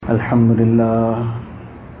الحمد لله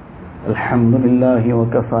الحمد لله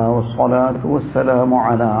وكفى والصلاة والسلام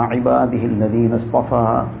على عباده الذين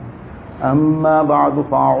اصطفى أما بعد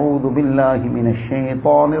فأعوذ بالله من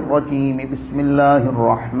الشيطان الرجيم بسم الله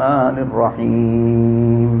الرحمن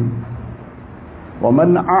الرحيم ومن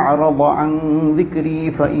أعرض عن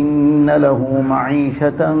ذكري فإن له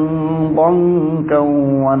معيشة ضنكا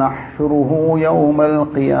ونحشره يوم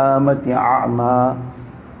القيامة أعمى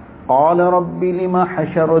قال رب لم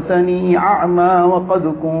حشرتني أعمى وقد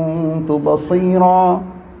كنت بصيرا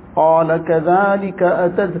قال كذلك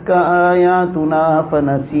أتتك آياتنا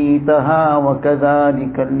فنسيتها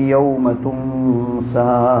وكذلك اليوم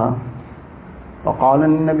تنسى وقال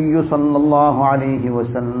النبي صلى الله عليه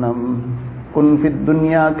وسلم كن في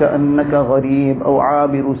الدنيا كأنك غريب أو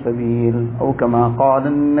عابر سبيل أو كما قال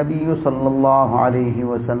النبي صلى الله عليه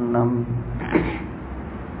وسلم.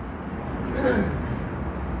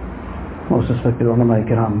 Most respected ulama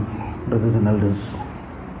kiram, brothers and elders,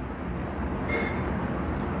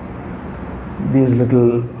 these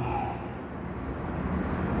little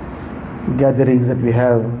gatherings that we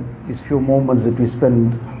have, these few moments that we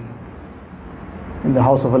spend in the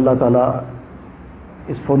house of Allah Ta'ala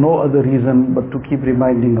is for no other reason but to keep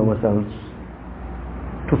reminding ourselves,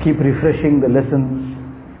 to keep refreshing the lessons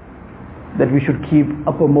that we should keep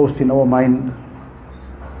uppermost in our mind.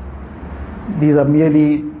 These are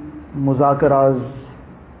merely muzakaras,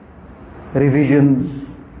 revisions.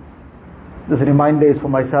 This reminder is for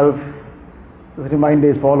myself, this reminder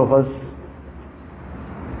is for all of us.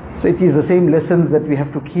 So it is the same lessons that we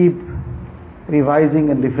have to keep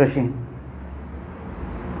revising and refreshing.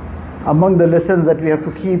 Among the lessons that we have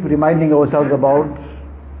to keep reminding ourselves about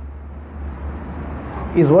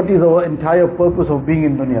is what is our entire purpose of being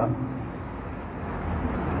in dunya.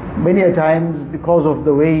 Many a times, because of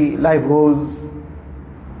the way life goes,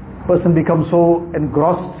 person becomes so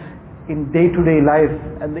engrossed in day-to-day life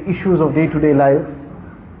and the issues of day-to-day life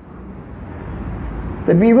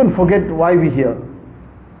that we even forget why we're here.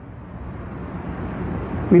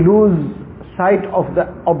 We lose sight of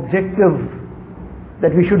the objective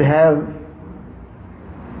that we should have,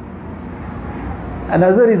 and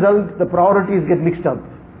as a result the priorities get mixed up.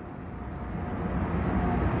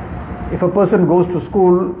 If a person goes to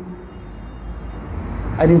school,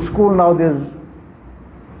 and in school now there's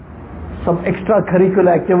some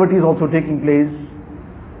extracurricular activities also taking place,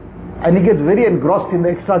 and he gets very engrossed in the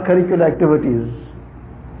extracurricular activities,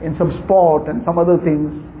 in some sport and some other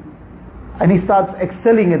things, and he starts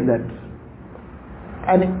excelling in that.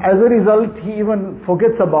 And as a result, he even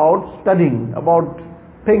forgets about studying, about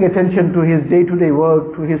paying attention to his day-to-day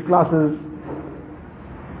work, to his classes.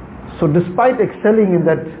 So despite excelling in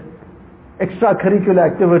that extracurricular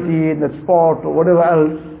activity, in that sport or whatever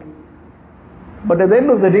else, but at the end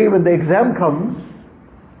of the day, when the exam comes,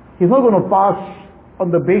 he's not going to pass on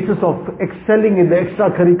the basis of excelling in the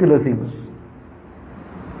extracurricular things.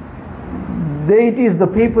 There it is, the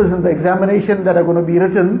papers and the examination that are going to be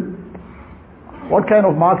written, what kind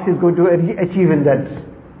of marks he's going to achieve in that.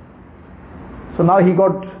 So now he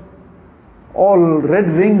got all red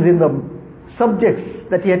rings in the subjects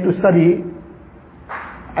that he had to study,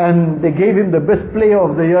 and they gave him the best player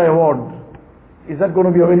of the year award. Is that going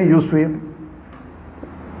to be of any use to him?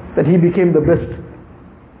 That he became the best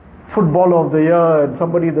footballer of the year, and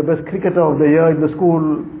somebody the best cricketer of the year in the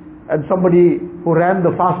school, and somebody who ran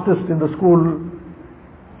the fastest in the school,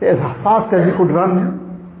 as fast as he could run.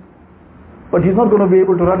 But he's not going to be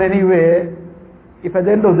able to run anywhere if at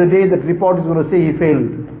the end of the day that report is going to say he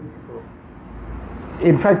failed.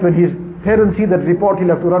 In fact, when his parents see that report, he'll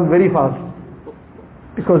have to run very fast,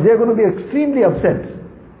 because they're going to be extremely upset.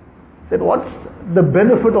 That what's the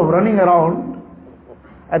benefit of running around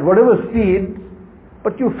at whatever speed,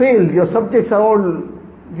 but you failed, your subjects are all,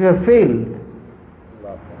 you have failed.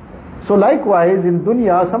 So likewise in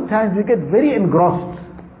dunya, sometimes we get very engrossed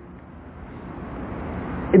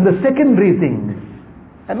in the secondary things,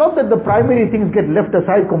 and not that the primary things get left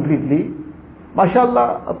aside completely.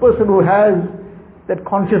 MashaAllah, a person who has that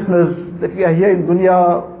consciousness that we are here in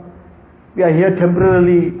dunya, we are here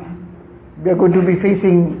temporarily, we are going to be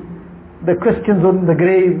facing the questions on the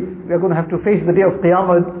grave, we are going to have to face the day of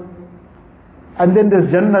Qiyamah, and then there's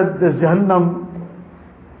Jannat, there's Jahannam.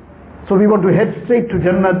 So we want to head straight to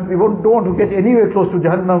Jannat, we don't want to get anywhere close to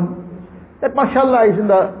Jahannam. That MashaAllah is in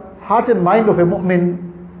the heart and mind of a mu'min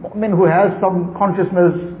who has some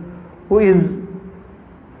consciousness, who is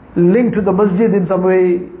linked to the masjid in some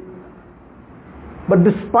way. But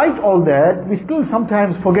despite all that, we still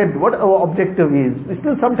sometimes forget what our objective is. We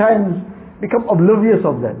still sometimes become oblivious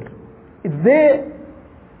of that. It's there,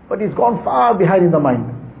 but it's gone far behind in the mind.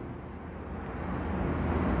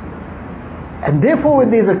 And therefore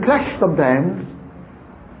when there is a clash sometimes,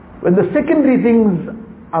 when the secondary things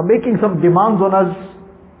are making some demands on us,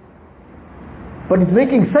 but it's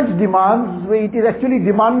making such demands where it is actually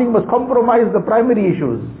demanding must compromise the primary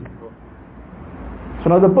issues. So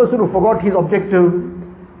now the person who forgot his objective,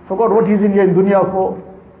 forgot what he's in here in dunya for,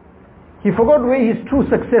 he forgot where his true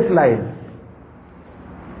success lies.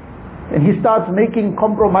 And he starts making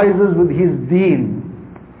compromises with his deen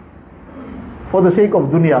for the sake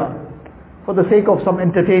of dunya, for the sake of some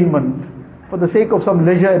entertainment, for the sake of some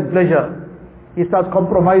leisure and pleasure. He starts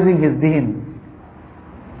compromising his deen.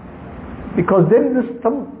 Because then this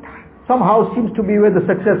somehow seems to be where the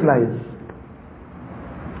success lies.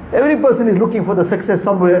 Every person is looking for the success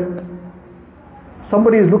somewhere.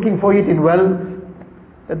 Somebody is looking for it in wealth.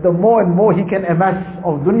 That the more and more he can amass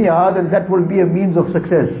of dunya, then that will be a means of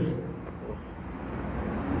success.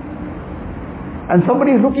 And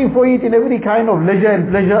somebody is looking for it in every kind of leisure and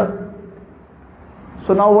pleasure.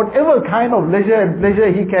 So now whatever kind of leisure and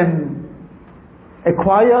pleasure he can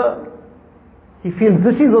acquire, he feels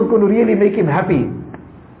this is what's going to really make him happy.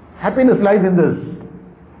 Happiness lies in this.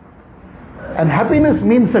 And happiness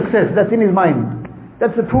means success, that's in his mind.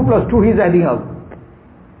 That's the 2 plus 2 he's adding up.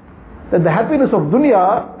 That the happiness of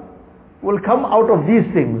dunya will come out of these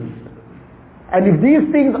things. And if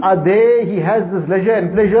these things are there, he has this leisure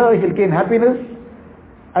and pleasure, he'll gain happiness.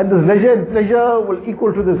 And this leisure and pleasure will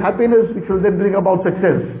equal to this happiness, which will then bring about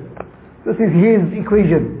success. This is his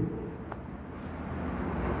equation.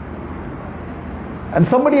 And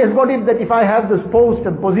somebody has got it that if I have this post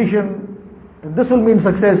and position, then this will mean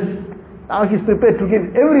success. Now he's prepared to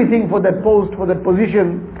give everything for that post, for that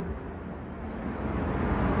position,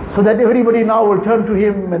 so that everybody now will turn to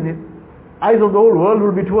him and the eyes of the whole world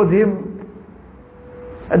will be towards him.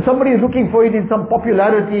 And somebody is looking for it in some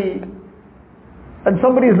popularity, and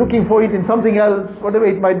somebody is looking for it in something else, whatever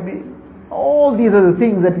it might be. All these are the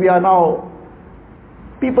things that we are now,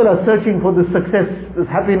 people are searching for this success, this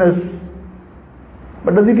happiness.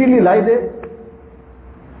 But does it really lie there?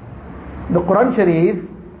 The Quran Sharif,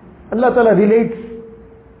 Allah Ta'ala relates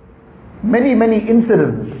many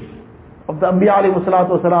incidents of the Anbiya alayhi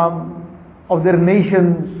salatu wasalam, of their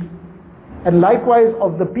nations, and likewise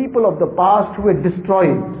of the people of the past who were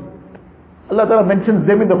destroyed. Allah Ta'ala mentions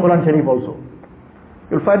them in the Quran Sharif also.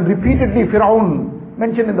 You'll find repeatedly Fir'aun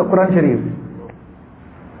mentioned in the Quran Sharif.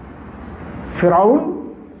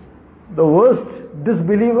 Fir'aun, the worst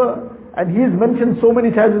disbeliever, and he is mentioned so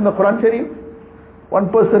many times in the Quran Sharif. One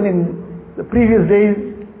person in the previous days,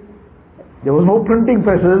 there was no printing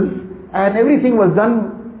presses and everything was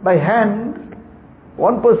done by hand.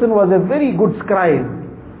 One person was a very good scribe.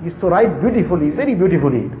 He used to write beautifully, very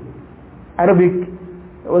beautifully. Arabic,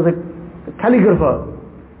 he was a calligrapher.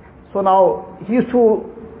 So now he used to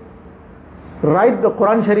write the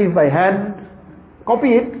Quran Sharif by hand,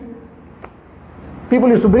 copy it. People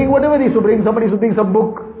used to bring whatever they used to bring. Somebody used to bring some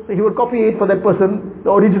book. So he would copy it for that person, the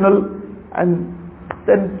original, and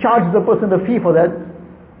then charge the person a fee for that.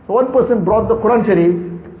 So one person brought the Quran Sharif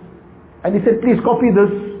and he said, please copy this.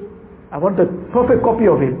 I want a perfect copy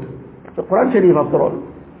of it. The Quran Sharif after all.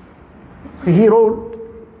 So he wrote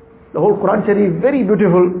the whole Quran Sharif, very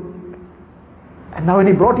beautiful. And now when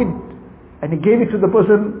he brought it and he gave it to the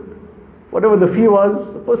person, whatever the fee was,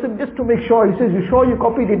 the person, just to make sure, he says, you sure you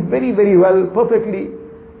copied it very well, perfectly?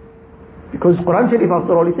 Because Quran Sharif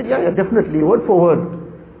after all, he said, yeah, definitely, word for word.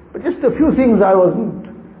 But just a few things I wasn't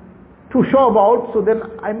too sure about, so then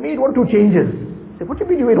I made 1, 2 changes. I said, what do you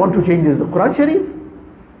mean you made 1, 2 changes? The Quran Sharif?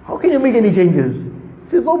 How can you make any changes?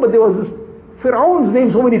 He says, no, but there was this Fir'aun's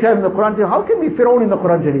name so many times in the Quran Sharif. How can be Fir'aun in the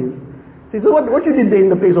Quran Sharif? He says, what you did there in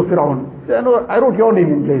the place of Fir'aun? He said, no, I wrote your name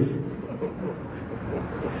in place.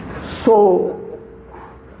 So,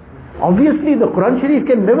 obviously the Quran Sharif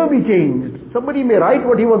can never be changed. Somebody may write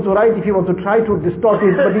what he wants to write if he wants to try to distort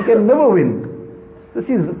it, but he can never win. This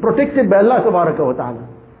is protected by Allah Tabaraka wa Ta'ala.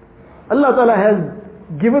 Allah Ta'ala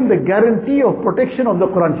has given the guarantee of protection of the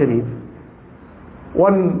Quran Sharif.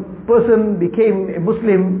 One person became a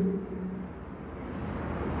Muslim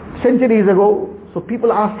centuries ago, so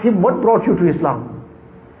people asked him, what brought you to Islam?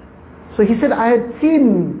 So he said, I had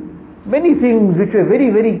seen many things which were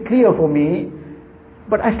very clear for me,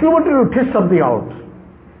 but I still wanted to test something out.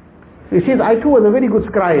 So he says, I too was a very good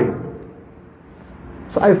scribe.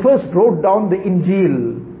 So I first wrote down the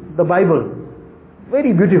Injil, the Bible,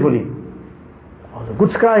 very beautifully. I was a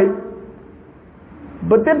good scribe.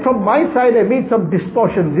 But then from my side I made some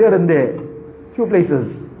distortions here and there, few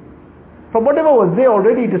places. From whatever was there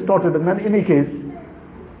already distorted in any case.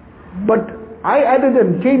 But I added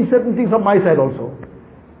and changed certain things on my side also.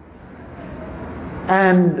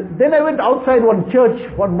 And then I went outside one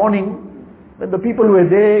church one morning When the people were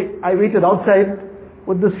there, I waited outside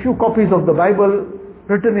with these few copies of the Bible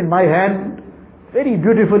written in my hand, very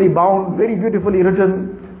beautifully bound, very beautifully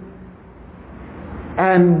written.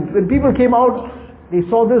 And when people came out, they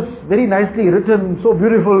saw this very nicely written, so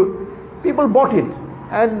beautiful. People bought it,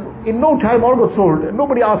 and in no time all got sold, and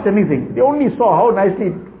nobody asked anything. They only saw how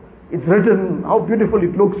nicely it's written, how beautiful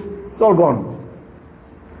it looks. It's all gone.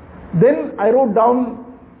 Then I wrote down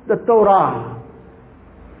the Torah.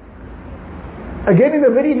 Again in a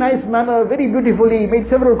very nice manner, very beautifully, made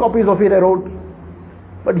several copies of it I wrote.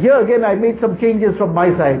 But here again I made some changes from my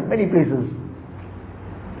side, many places.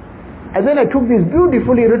 And then I took these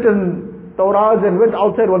beautifully written Torahs and went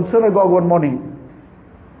outside one synagogue one morning.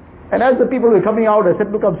 And as the people were coming out, I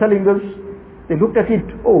said, look, I'm selling this. They looked at it,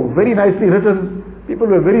 oh, very nicely written. People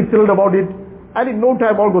were very thrilled about it. And in no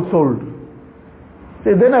time all got sold.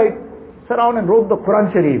 So then I sat down and wrote the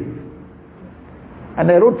Quran Sharif. And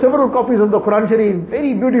I wrote several copies of the Quran Sharif,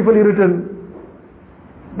 very beautifully written.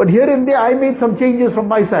 But here and there I made some changes from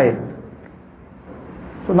my side.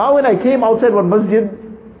 So now when I came outside one masjid,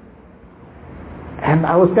 and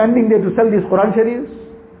I was standing there to sell these Quran Sharifs,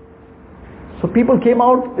 so people came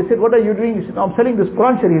out, they said, what are you doing? He said, I'm selling this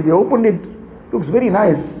Quran Sharif. They opened it, looks very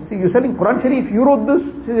nice. See, you're selling Quran Sharif, you wrote this?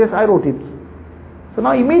 He said, yes, I wrote it. So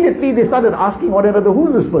now immediately they started asking one another,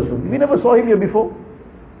 who is this person? We never saw him here before.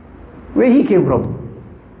 Where he came from?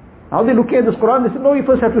 Now they look at this Quran, they said, no, we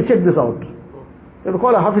first have to check this out. They will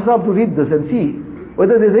call a Hafiz Sahib to read this and see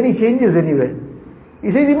whether there's any changes anywhere.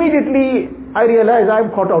 He says, immediately I realize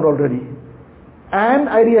I'm caught out already. And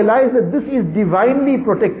I realize that this is divinely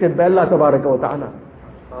protected by Allah Tabaraka wa Ta'ala.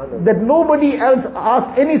 That nobody else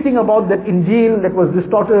asked anything about that Injil that was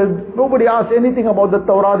distorted. Nobody asked anything about the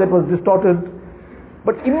Torah that was distorted.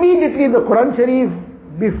 But immediately the Quran Sharif,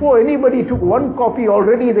 before anybody took one copy,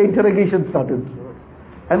 already the interrogation started.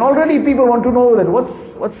 And already people want to know that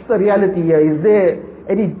what's the reality here? Is there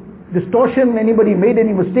any distortion? Anybody made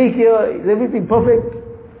any mistake here? Is everything perfect?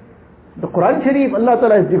 The Quran Sharif, Allah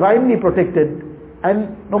Ta'ala is divinely protected.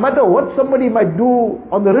 And no matter what somebody might do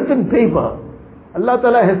on the written paper, Allah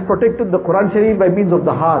Ta'ala has protected the Quran Sharif by means of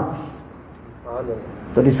the heart.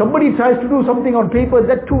 So if somebody tries to do something on paper,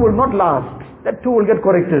 that too will not last. That too will get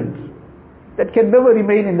corrected. That can never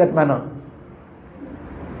remain in that manner.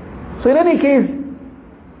 So in any case,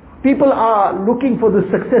 people are looking for the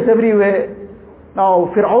success everywhere.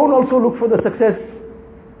 Now Fir'aun also looked for the success.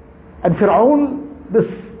 And Fir'aun, this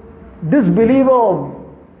disbeliever of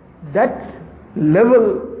that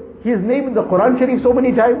level, he is named in the Quran Sharif so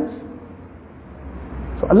many times.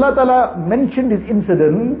 So Allah Ta'ala mentioned his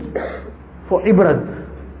incident for Ibrat.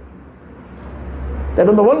 That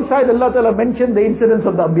on the one side Allah Ta'ala mentioned the incidents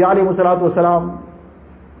of the Anbiya alayhi salatu wasalam.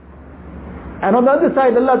 And on the other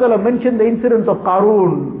side Allah Ta'ala mentioned the incidents of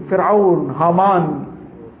Qarun, Fir'aun, Haman.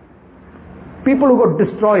 People who got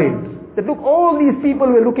destroyed. That look, all these people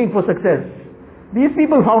were looking for success. These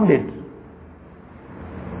people found it.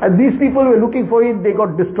 And these people were looking for it, they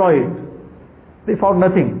got destroyed. They found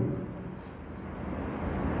nothing.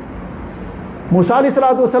 Musa alayhi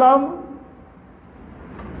salatu wasalam,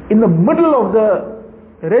 in the middle of the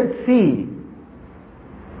Red Sea,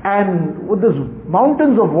 and with these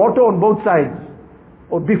mountains of water on both sides,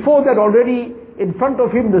 or before that already, in front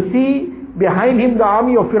of him the sea, behind him the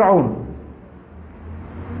army of Fir'aun.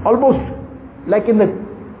 Almost like in the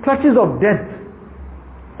clutches of death.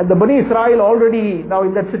 And the Bani Israel already now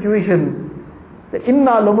in that situation, that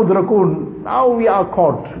inna lamudrakun, now we are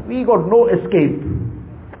caught, we got no escape.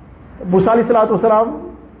 Musa alayhi salatu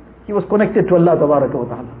wasalam, he was connected to Allah Tabaraka wa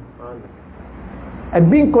Ta'ala. And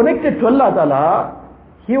being connected to Allah Ta'ala,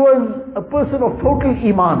 he was a person of total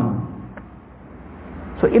iman.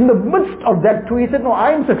 So in the midst of that too, he said, no,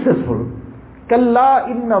 I am successful. Kalla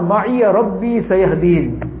inna ma'iya rabbi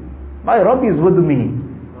sayahdeen. My Rabb is with me.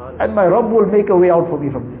 And my Rabb will make a way out for me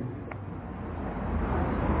from this.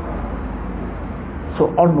 So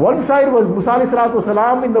on one side was Musa alayhi salatu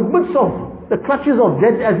wasalam in the midst of the clutches of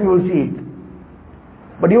death as we will see it.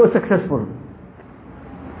 But he was successful.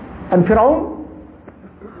 And Fir'aun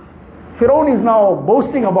is now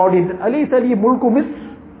boasting about it. Alaysa li mulku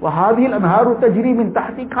Misr wa hadhihi al-anharu tajri min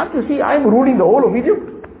tahti. Can't you see I am ruling the whole of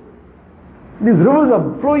Egypt? These rivers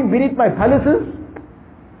are flowing beneath my palaces.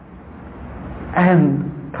 And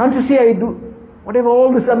can't you see I do whatever,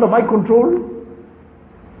 all this under my control?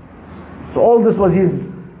 So all this was his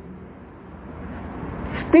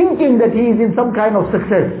thinking that he is in some kind of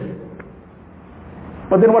success.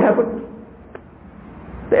 But then what happened?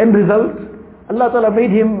 The end result, Allah Ta'ala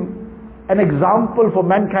made him an example for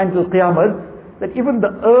mankind till Qiyamah, that even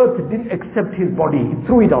the earth didn't accept his body, it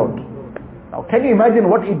threw it out. Now can you imagine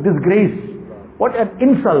what a disgrace What an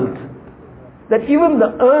insult. That even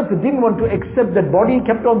the earth didn't want to accept that body,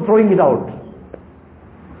 kept on throwing it out.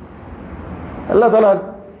 Allah Ta'ala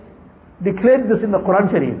declared this in the Quran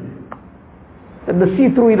Sharif. That the sea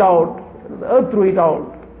threw it out, the earth threw it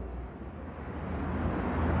out.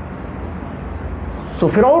 So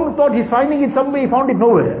Fir'aun thought he's finding it somewhere, he found it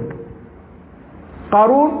nowhere.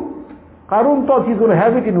 Qarun thought he's going to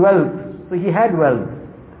have it in wealth, so he had wealth.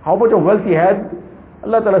 How much of wealth he had?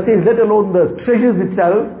 Allah Ta'ala says, let alone the treasures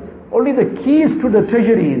itself, only the keys to the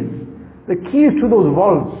treasuries, the keys to those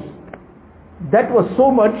vaults, that was so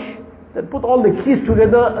much that put all the keys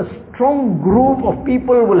together, a strong group of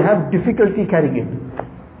people will have difficulty carrying it.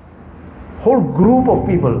 Whole group of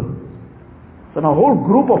people. So now whole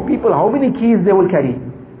group of people, how many keys they will carry?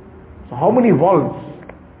 So how many vaults?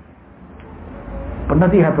 But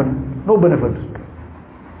nothing happened, no benefit.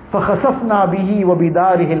 فَخَسَفْنَا بِهِ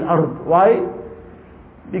وَبِدَارِهِ الْأَرْضِ. Why?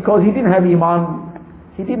 Because he didn't have iman,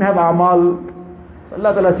 he didn't have amal.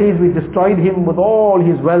 Allah Ta'ala says we destroyed him with all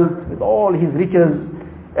his wealth, with all his riches.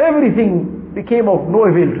 Everything became of no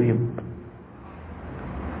avail to him.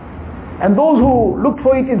 And those who looked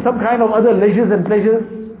for it in some kind of other leisures and pleasures,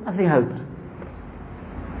 nothing helped.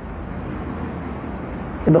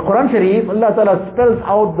 In the Quran Sharif, Allah Ta'ala spells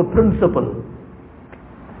out the principle.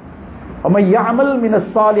 وَمَنْ يَعْمَلْ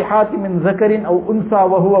مِنَ الصَّالِحَاتِ مِنْ ذَكَرٍ أَوْ أُنْثَى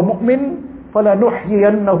وَهُوَ مُؤْمِنٌ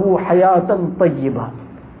فَلَنُحْيِيَنَّهُ حَيَاةً طَيِّبَةً.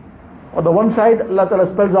 On the one side, Allah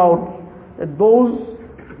Ta'ala spells out that those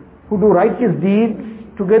who do righteous deeds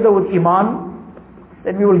together with iman,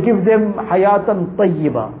 then we will give them hayatan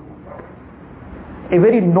tayyiba, a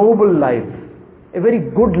very noble life, a very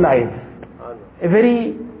good life, a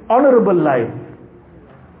very honorable life,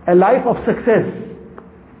 a life of success.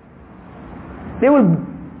 They will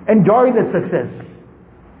enjoy that success.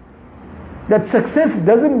 That success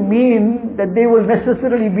doesn't mean that they will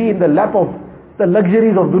necessarily be in the lap of the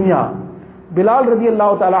luxuries of dunya. Bilal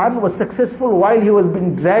radiallahu ta'ala an was successful while he was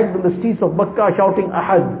being dragged in the streets of Makkah shouting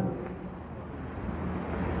Ahad.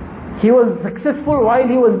 He was successful while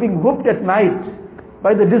he was being whooped at night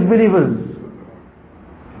by the disbelievers.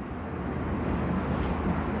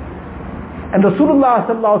 And Rasulullah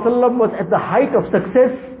sallallahu alaihi wasallam was at the height of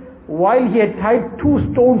success while he had tied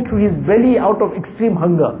 2 stones to his belly out of extreme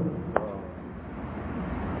hunger.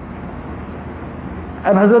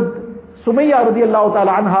 And Hazrat Sumayya radiallahu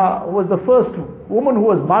ta'ala anha was the first woman who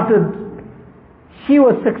was martyred. She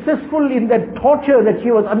was successful in that torture that she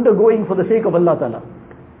was undergoing for the sake of Allah Ta'ala.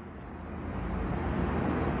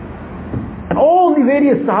 And all the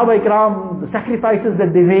various Sahaba Ikram, the sacrifices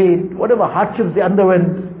that they made, whatever hardships they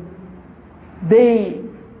underwent, they,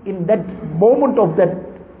 in that moment of that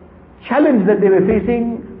challenge that they were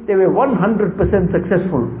facing, they were 100%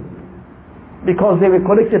 successful because they were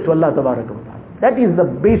connected to Allah Tabaraka wa Ta'ala. That is the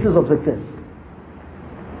basis of success.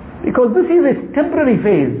 Because this is a temporary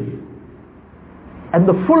phase. And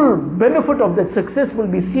the full benefit of that success will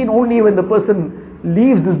be seen only when the person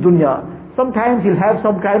leaves this dunya. Sometimes he'll have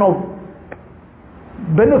some kind of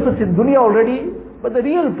benefits in dunya already, but the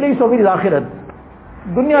real place of it is akhirat.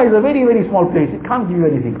 Dunya is a very, very small place. It can't give you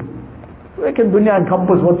anything. Where can dunya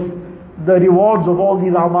encompass what's the rewards of all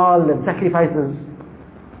these amal and sacrifices?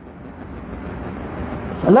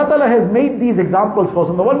 Allah Ta'ala has made these examples for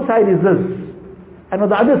us. On the one side is this, and on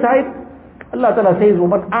the other side, Allah Ta'ala says,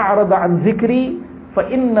 وَمَنْ أَعْرَضَ عَنْ ذِكْرِي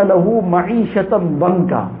فَإِنَّ لَهُ مَعِيشَةً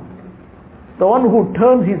ضَنْكَ. The one who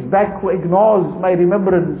turns his back, who ignores my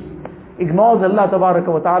remembrance, ignores Allah Tabaraka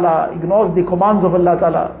wa Ta'ala, ignores the commands of Allah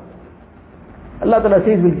Ta'ala, Allah Ta'ala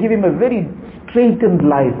says will give him a very straitened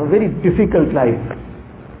life, a very difficult life.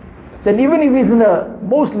 Then even if he's in a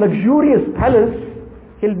most luxurious palace,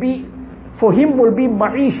 for him will be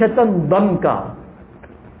ma'ishatan danka,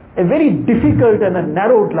 a very difficult and a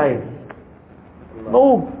narrowed life.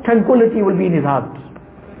 No tranquility will be in his heart.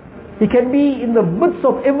 He can be in the midst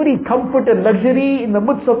of every comfort and luxury, in the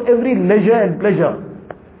midst of every leisure and pleasure.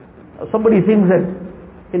 Somebody thinks that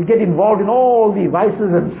he'll get involved in all the vices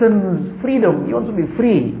and sins, freedom. He wants to be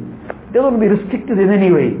free. He doesn't want to be restricted in any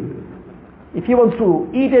way. If he wants to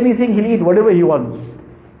eat anything, he'll eat whatever he wants.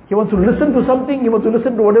 He wants to listen to something, he wants to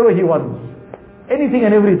listen to whatever he wants. Anything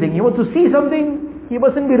and everything. He wants to see something, he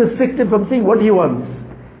mustn't be restricted from seeing what he wants.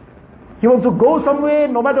 He wants to go somewhere,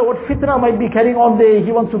 no matter what fitna might be carrying on there,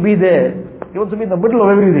 he wants to be there. He wants to be in the middle of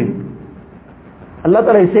everything. Allah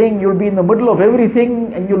Ta'ala is saying, you'll be in the middle of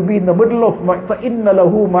everything, and you'll be in the middle of فَإِنَّ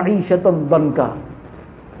لَهُ مَعِيشَةً ضَنْكَ.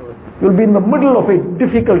 You'll be in the middle of a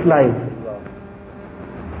difficult life.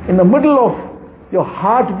 In the middle of your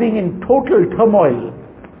heart being in total turmoil.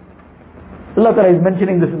 Allah Ta'ala is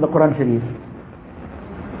mentioning this in the Quran Sharif.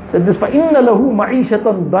 That this فَإِنَّ لَهُ مَعِيشَةً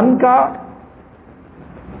ضَنْكَ,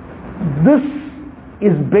 This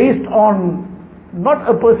is based on not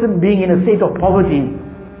a person being in a state of poverty,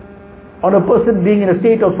 or a person being in a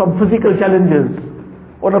state of some physical challenges,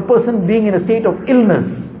 or a person being in a state of illness,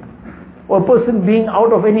 or a person being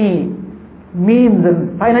out of any means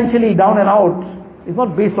and financially down and out. It's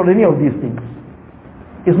not based on any of these things.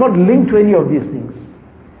 It's not linked to any of these things.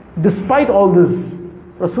 Despite all this,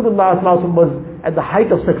 Rasulullah ﷺ was at the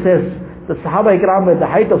height of success. The Sahaba Ikram were at the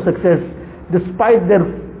height of success. Despite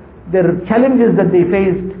their challenges that they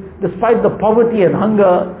faced, despite the poverty and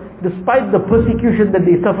hunger, despite the persecution that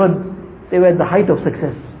they suffered, they were at the height of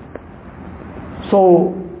success.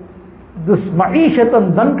 So, this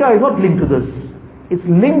ma'ishatan danka is not linked to this. It's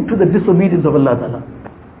linked to the disobedience of Allah Ta'ala.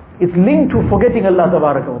 It's linked to forgetting Allah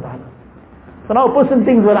Tabaraka wa Ta'ala. So now a person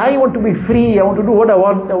thinks, well, I want to be free, I want to do what I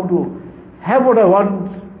want, I want to have what I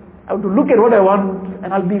want, I want to look at what I want,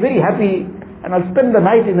 and I'll be very happy, and I'll spend the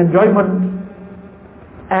night in enjoyment,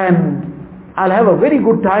 and I'll have a very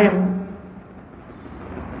good time.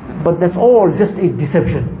 But that's all just a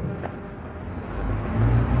deception.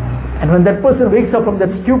 And when that person wakes up from that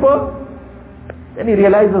stupor, then he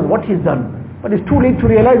realizes what he's done. But it's too late to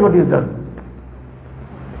realize what he's done.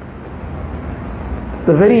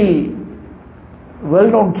 The very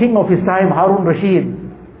well-known king of his time, Harun Rashid,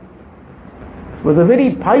 was a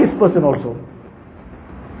very pious person also.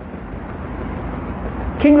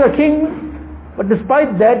 Kings are kings, but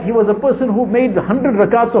despite that, he was a person who made 100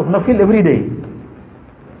 rakats of nafil every day.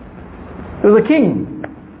 He was a king.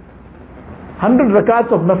 100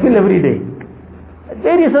 rakats of nafil every day. And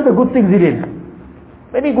various other good things he did.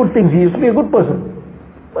 Many good things. He used to be a good person.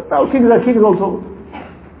 But now kings are kings also.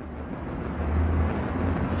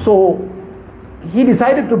 So, he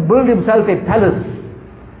decided to build himself a palace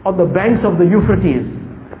on the banks of the Euphrates.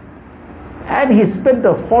 And he spent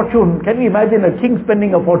a fortune. Can we imagine a king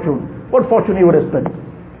spending a fortune? What fortune he would have spent?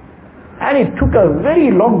 And it took a very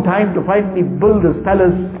long time to finally build this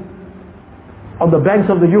palace on the banks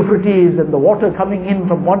of the Euphrates, and the water coming in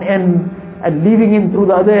from one end and leaving in through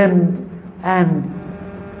the other end, and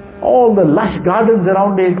all the lush gardens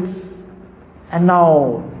around it. And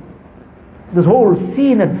now this whole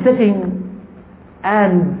scene and setting,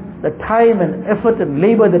 and the time and effort and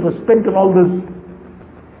labor that was spent on all this.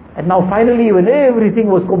 And now finally, when everything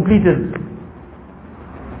was completed,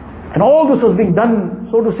 and all this was being done,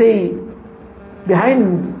 so to say,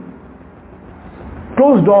 behind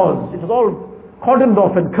closed doors, it was all cordoned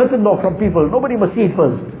off and curtained off from people. Nobody must see it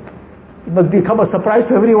first. It must become a surprise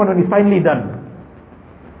to everyone when it's finally done.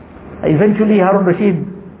 Eventually, Harun Rashid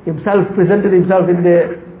himself presented himself in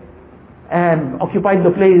there and occupied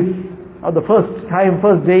the place. Now the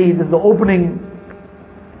first day, this is the opening.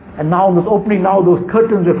 And now in this opening, now those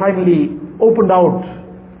curtains were finally opened out.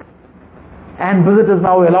 And visitors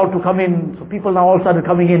now were allowed to come in. So people now all started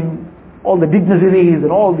coming in. All the dignitaries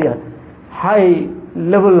and all the high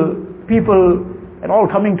level people, and all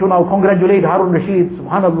coming to now congratulate Harun Rashid.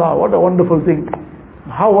 Subhanallah, what a wonderful thing.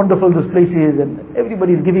 How wonderful this place is. And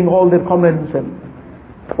everybody is giving all their comments and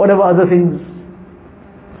whatever other things.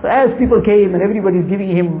 So as people came and everybody is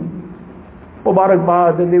giving him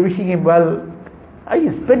Mubarakbad and they're wishing him well, he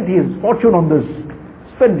spent his fortune on this,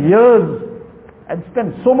 spent years and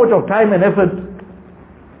spent so much of time and effort.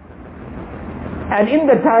 And in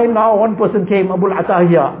that time now one person came, Abul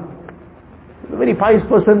Atahiya, a very pious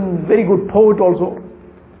person, very good poet also.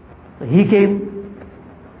 So he came.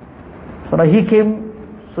 So now he came,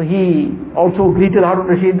 so he also greeted Harun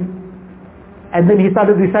Rashid, and then he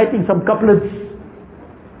started reciting some couplets.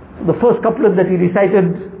 The first couplet that he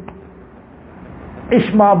recited,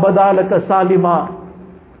 Ishma badalaka salima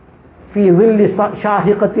fi zilli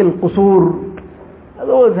shahiqatil qusur. In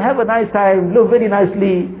other words, have a nice time, live very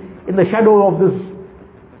nicely in the shadow of this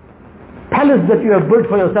palace that you have built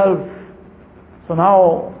for yourself. So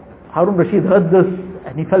now Harun Rashid heard this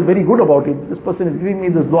and he felt very good about it. This person is giving me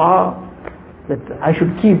this dua that I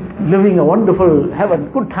should keep living a wonderful, have a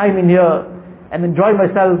good time in here and enjoy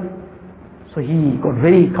myself. So he got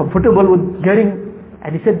very comfortable with hearing,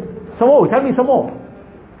 and he said, some more, tell me some more.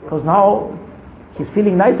 Because now he's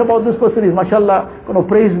feeling nice about this person, is mashallah going to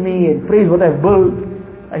praise me and praise what I've built.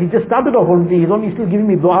 He just started off only, he's only still giving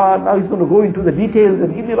me dua, now he's going to go into the details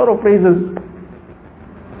and give me a lot of praises.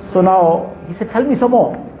 So now he said, tell me some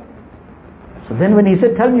more. So then when he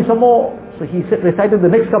said, tell me some more, so he recited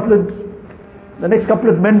the next couplet. The next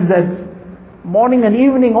couplet meant that morning and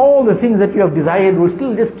evening, all the things that you have desired will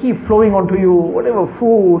still just keep flowing onto you, whatever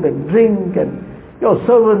food and drink and your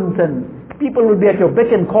servants and people will be at your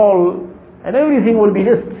beck and call, and everything will be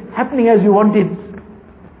just happening as you want it.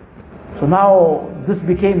 So now this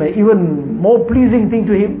became an even more pleasing thing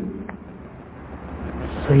to him.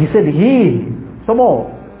 So So he said, some more.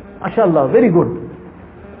 MashaAllah, very good.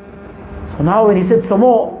 So now when he said some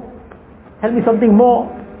more, tell me something more.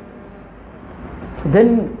 So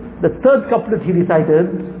then the third couplet he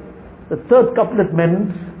recited, the third couplet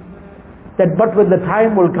meant that but when the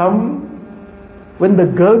time will come, when the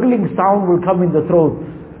gurgling sound will come in the throat,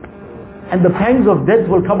 and the pangs of death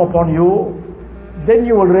will come upon you, then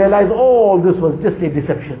you will realize all this was just a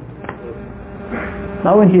deception.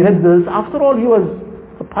 Now when he read this, after all he was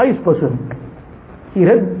a pious person.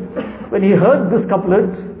 When he heard this couplet,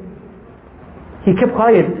 he kept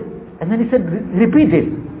quiet, and then he said, repeat it,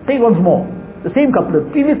 say it once more. The same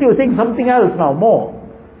couplet. Previously he was saying something else, now more.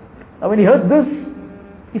 Now when he heard this,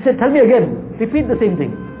 he said, tell me again, repeat the same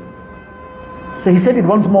thing. So he said it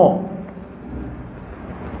once more.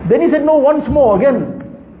 Then he said, no, once more again.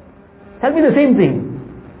 Tell me the same thing.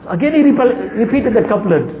 So again he repeated that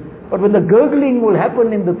couplet. But when the gurgling will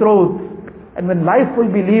happen in the throat, and when life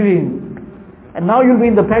will be leaving, and now you'll be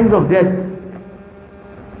in the pangs of death,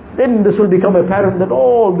 then this will become apparent that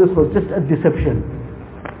all this was just a deception.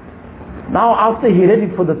 Now after he read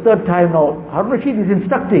it for the third time, now Harun Rashid is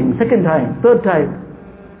instructing, second time, third time.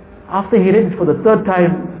 After he read it for the third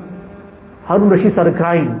time, Harun Rashid started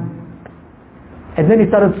crying. And then he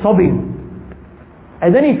started sobbing.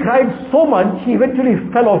 And then he cried so much, he eventually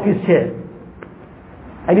fell off his chair.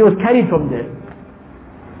 And he was carried from there.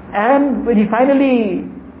 And when he finally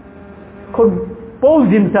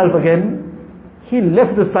composed himself again, he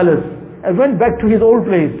left this palace and went back to his old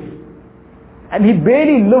place. And he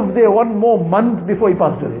barely lived there one more month before he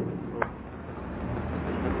passed away.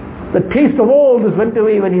 The taste of all this went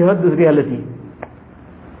away when he heard this reality.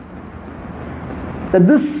 That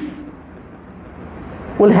this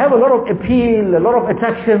will have a lot of appeal, a lot of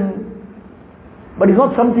attraction, but it's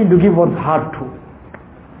not something to give one's heart to.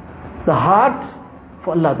 The heart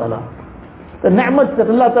for Allah Ta'ala. The ni'mat that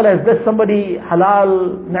Allah Ta'ala has blessed somebody,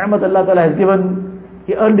 halal, ni'mat Allah Ta'ala has given,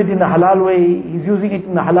 he earned it in a halal way, he's using it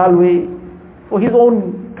in a halal way, for his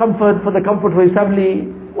own comfort, for the comfort of his family,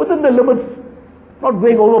 within the limits, not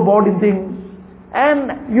going overboard in things,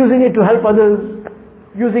 and using it to help others,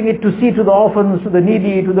 using it to see to the orphans, to the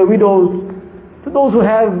needy, to the widows, to those who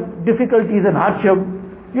have difficulties and hardship,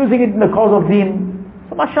 using it in the cause of deen.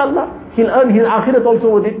 So mashallah, he'll earn his akhirat also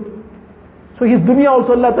with it. So his dunya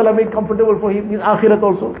also Allah Ta'ala made comfortable for him, his akhirat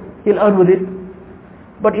also, he'll earn with it.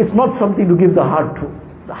 But it's not something to give the heart to.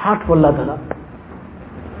 The heart for Allah Ta'ala.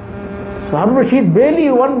 So Harun Rashid,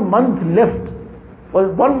 barely 1 month left,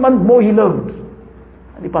 was 1 month more he lived,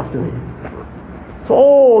 and he passed away. So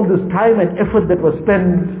all this time and effort that was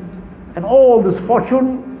spent, and all this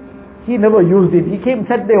fortune, he never used it. He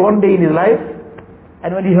sat there one day in his life,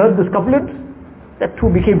 and when he heard this couplet, that too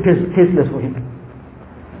became tasteless for him.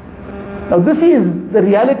 Now this is the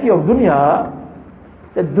reality of dunya,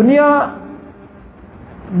 that dunya,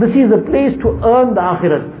 this is a place to earn the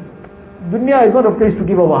akhirat. Dunya is not a place to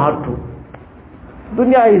give our heart to.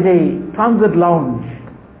 Dunya is a transit lounge.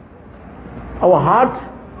 Our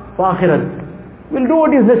heart for akhirat. We'll do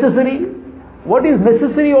what is necessary. What is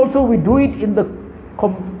necessary also, we do it in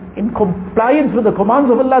compliance with the commands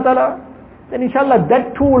of Allah Ta'ala. Then inshallah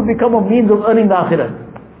that too will become a means of earning the akhirat.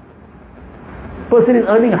 Person is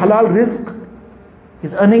earning halal rizq.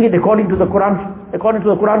 He's earning it according to the Quran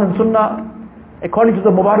and Sunnah, according to the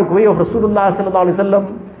Mubarak way of Rasulullah Sallallahu Alaihi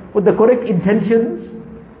Wasallam, with the correct intentions.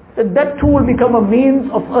 That too will become a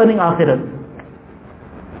means of earning akhirat.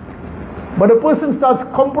 But a person starts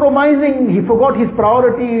compromising, he forgot his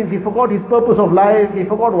priorities, he forgot his purpose of life, he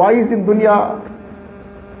forgot why he's in dunya.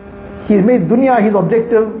 He's made dunya his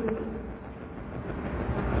objective.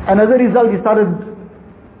 And as a result he started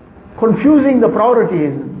confusing the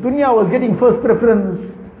priorities. Dunya was getting first preference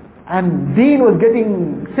and deen was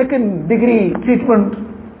getting second degree treatment.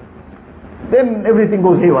 Then everything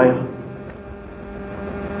goes haywire.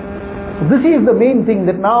 This is the main thing,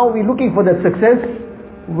 that now we're looking for that success.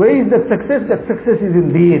 Where is that success? That success is in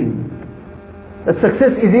deen. That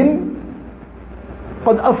success is in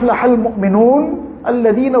قَدْ أَفْلَحَ الْمُؤْمِنُونَ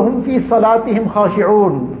الَّذِينَ هُمْ فِي صَلَاتِهِمْ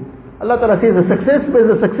خَاشِعُونَ. Allah Ta'ala says the success, where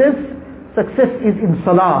is the success? Success is in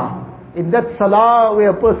salah. In that salah where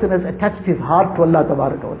a person has attached his heart to Allah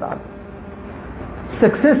Tabaraka wa Ta'ala.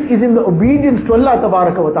 Success is in the obedience to Allah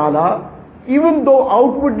Tabaraka wa Ta'ala, even though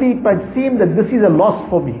outwardly it might seem that this is a loss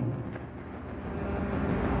for me.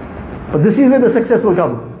 But this is where the success will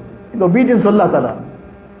come, in the obedience to Allah Ta'ala.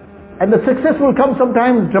 And the success will come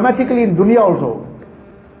sometimes dramatically in dunya also.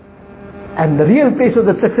 And the real place of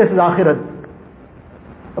the success is akhirat.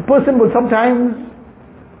 A person will sometimes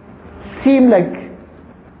seem like,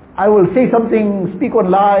 I will say something, speak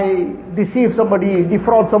one lie, deceive somebody,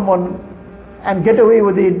 defraud someone, and get away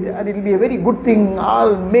with it, and it'll be a very good thing,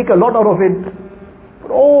 I'll make a lot out of it.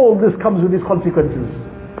 But all this comes with its consequences.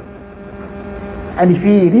 And if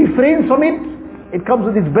he refrains from it, it comes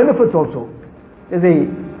with its benefits also. There's a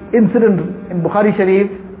incident in Bukhari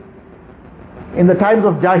Sharif in the times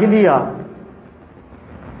of Jahiliyyah.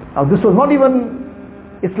 Now this was not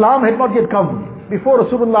even, Islam had not yet come, before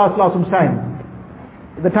Rasulullah sallallahu alaihi wasallam's time.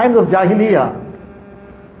 In the times of Jahiliyyah,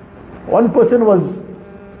 one person was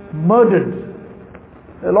murdered.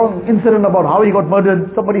 A long incident about how he got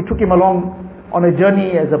murdered. Somebody took him along on a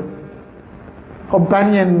journey as a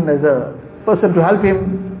companion, as a person to help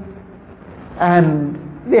him, and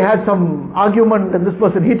they had some argument, and this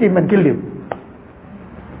person hit him and killed him.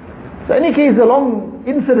 So in any case, a long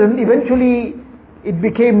incident, eventually it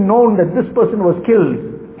became known that this person was killed.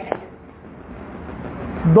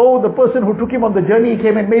 Though the person who took him on the journey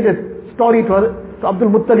came and made a story to Abdul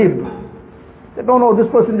Muttalib, said, no, this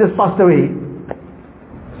person just passed away.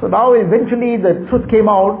 So now eventually the truth came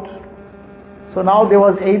out. So now there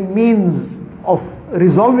was a means of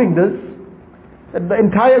resolving this, that the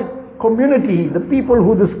entire community, the people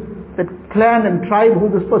that clan and tribe who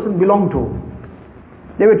this person belonged to,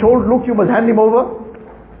 they were told, look, you must hand him over,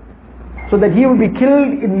 so that he will be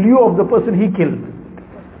killed in lieu of the person he killed.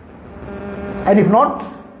 And if not,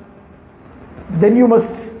 then you must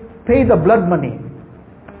pay the blood money.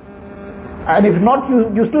 And if not,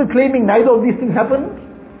 you're still claiming neither of these things happened,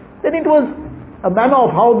 then it was a manner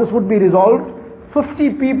of how this would be resolved.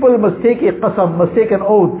 50 people must take a qasam, must take an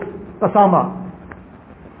oath, qasama,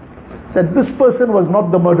 that this person was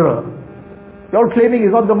not the murderer. You're claiming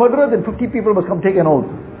he's not the murderer, then 50 people must come take an oath.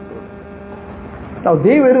 Now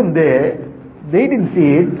they weren't there, they didn't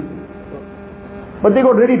see it, but they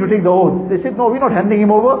got ready to take the oath. They said, no, we're not handing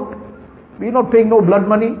him over, we're not paying no blood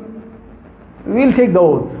money, we'll take the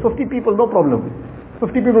oath. 50 people, no problem.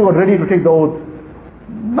 50 people got ready to take the oath.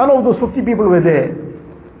 None of those 50 people were there.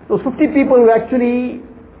 Those 50 people were actually,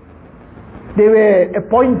 they were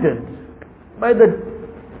appointed by the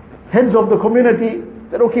heads of the community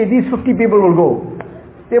that, okay, these 50 people will go.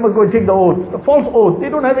 They must go and take the oath. The false oath. They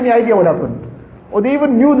don't have any idea what happened. Or they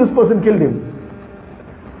even knew this person killed him.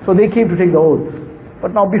 So they came to take the oath.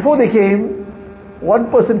 But now before they came,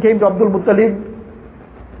 one person came to Abdul Muttalib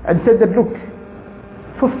and said that, look,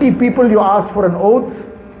 50 people you asked for an oath,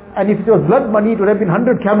 and if it was blood money, it would have been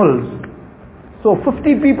 100 camels. So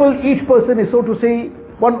 50 people, each person is, so to say,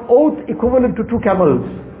 one oath equivalent to 2 camels.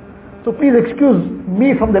 So please excuse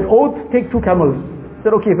me from that oath, take 2 camels. I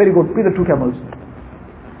said, okay, very good, pay the 2 camels.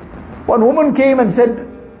 One woman came and said,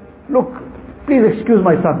 look, please excuse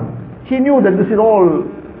my son. She knew that this is all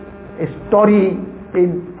a story.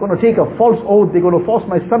 They're going to take a false oath. They're going to force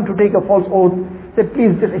my son to take a false oath. Said,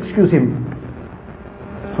 please just excuse him.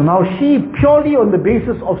 So now she, purely on the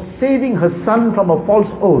basis of saving her son from a false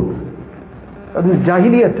oath, this is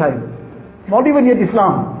Jahiliyyah time, not even yet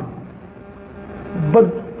Islam, but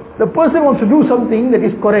the person wants to do something that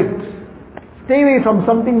is correct, stay away from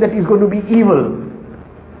something that is going to be evil.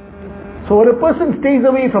 So when a person stays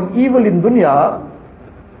away from evil in dunya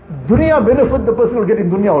benefit the person will get in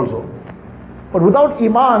dunya also. But without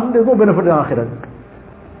iman, there's no benefit in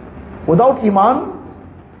akhirat. Without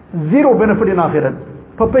iman, zero benefit in akhirat.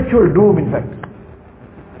 Perpetual doom, in fact.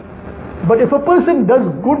 But if a person does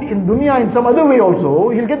good in dunya in some other way also,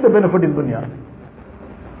 he'll get the benefit in dunya.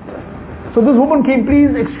 So this woman came,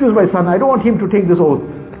 please excuse my son, I don't want him to take this oath.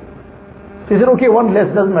 So he said, okay, one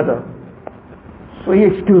less, doesn't matter. So he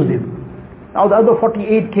excused him. Now the other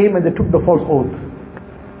 48 came and they took the false oath.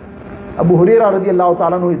 Abu Hurairah radiallahu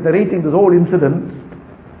ta'ala anhu is narrating this whole incident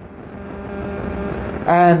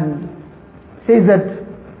and says that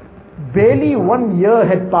barely 1 year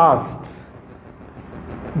had passed.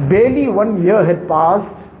 Barely 1 year had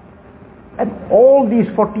passed, and all these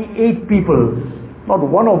 48 people, not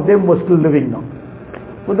one of them was still living now.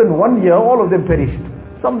 Within 1 year, all of them perished.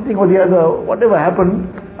 Something or the other, whatever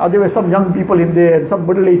happened, there were some young people in there, some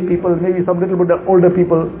middle-aged people, maybe some little bit older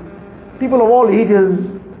people, people of all ages,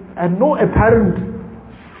 and no apparent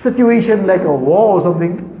situation like a war or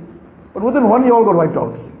something. But within 1 year, all got wiped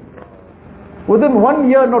out. Within 1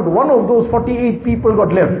 year, not one of those 48 people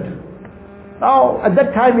got left. Now, at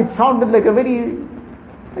that time, it sounded like a very,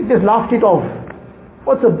 I just laughed it off.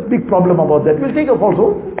 What's the big problem about that? We'll take up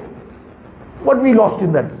also. What we lost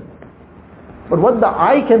in that? But what the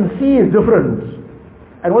eye can see is different.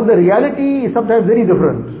 And what the reality is sometimes very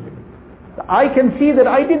different. The eye can see that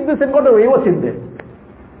I did this and got away. What's in there?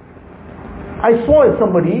 I swore at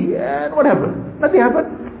somebody, and what happened? Nothing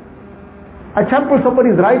happened. I trampled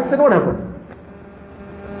somebody's rights, and what happened?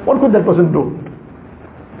 What could that person do?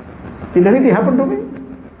 Did anything happen to me?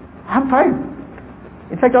 I'm fine.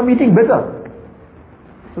 In fact, I'm eating better.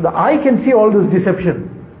 So the eye can see all this deception.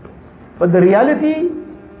 But the reality,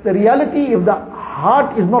 if the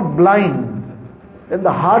heart is not blind, then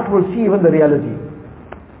the heart will see even the reality.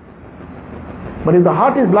 But if the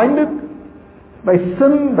heart is blinded by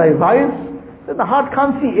sin, by vice, then the heart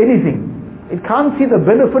can't see anything. It can't see the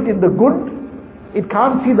benefit in the good. It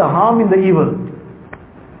can't see the harm in the evil.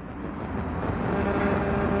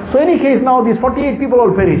 So in any case, now these 48 people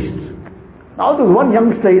all perished. Now there was one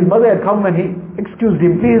youngster, his mother had come and he excused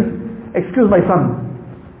him, please excuse my son.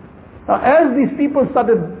 Now as these people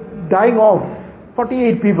started dying off,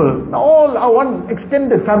 48 people, now all are one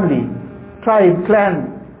extended family, tribe,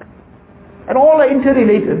 clan, and all are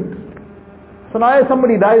interrelated. So now as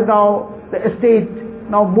somebody dies now, the estate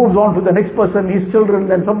now moves on to the next person, his children,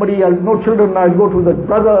 then somebody has no children, now go to the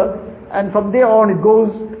brother, and from there on it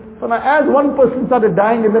goes. So now as one person started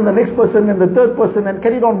dying, and then the next person, and the third person, and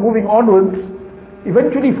carried on moving onwards,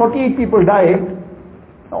 eventually 48 people died.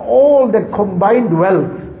 Now all that combined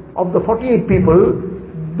wealth of the 48 people,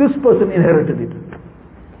 this person inherited it.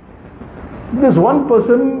 This one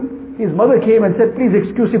person, his mother came and said, please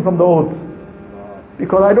excuse him from the oath,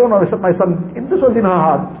 because I don't want my son, and this was in her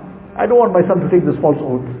heart, I don't want my son to take this false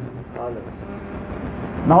oath.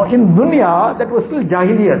 Now in dunya, that was still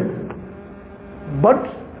jahiliyat. But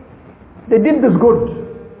they did this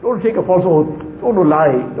good. Don't take a false oath. Don't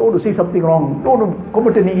lie. Don't say something wrong. Don't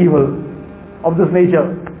commit any evil of this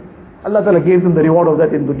nature. Allah Ta'ala gave them the reward of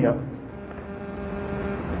that in dunya.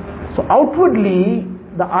 So outwardly,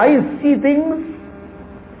 the eyes see things,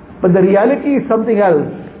 but the reality is something else.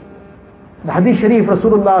 The Hadith Sharif,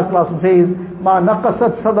 Rasulullah says, Ma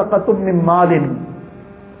naqasat sadaqatun min malin.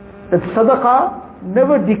 That sadaqah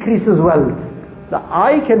never decreases wealth. The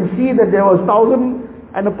eye can see that there was 1,000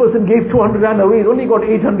 and a person gave 200 rand away, he only got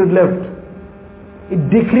 800 left. It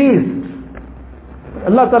decreased.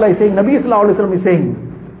 Allah Ta'ala is saying, Nabi Sallallahu Alaihi Wasallam is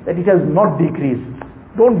saying that it has not decreased.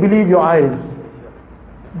 Don't believe your eyes.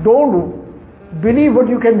 Don't believe what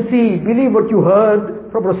you can see, believe what you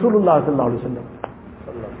heard from Rasulullah Sallallahu Alaihi Wasallam.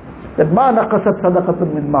 That ma naqasat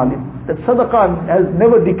sadaqatun min malin. That sadaqah has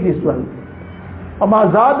never decreased wealth.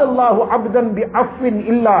 وَمَا زَادَ اللَّهُ عَبْدًا بِعَفْوٍ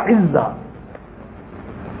إِلَّا عِزًّا.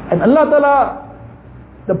 And Allah Ta'ala,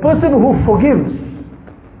 the person who forgives,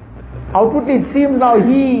 outwardly it seems now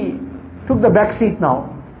he took the back seat now.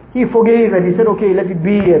 He forgave and he said, okay, let it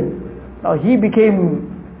be. And now he became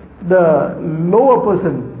the lower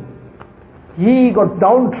person. He got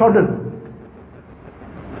downtrodden.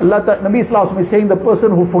 Nabi Sallallahu Alaihi Wasallam is saying the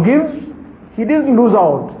person who forgives, he didn't lose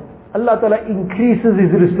out. Allah Ta'ala increases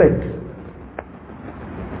his respect.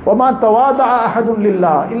 وَمَا تَوَاضَعَ أَحَدٌ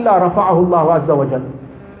لِلَّهِ إِلَّا رَفَعَهُ اللَّهُ عَزَّ وَجَلَّ.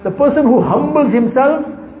 The person who humbles himself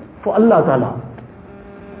for Allah Ta'ala,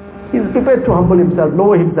 he is prepared to humble himself,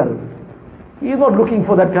 lower himself. He is not looking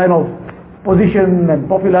for that kind of position and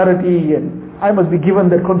popularity and I must be given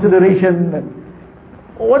that consideration and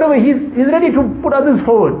whatever. He's ready to put others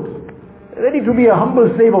forward, ready to be a humble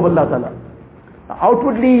slave of Allah Ta'ala.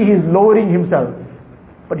 Outwardly he is lowering himself,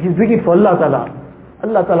 but he's doing it for Allah Ta'ala.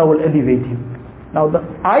 Allah Ta'ala will elevate him. Now the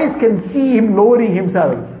eyes can see him lowering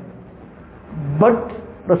himself, but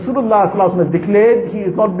Rasulullah Sallallahu Alaihi Wasallam has declared he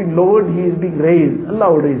is not being lowered, he is being raised.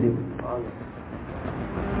 Allah will raise him.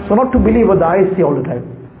 So not to believe what the eyes see all the time,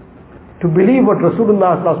 to believe what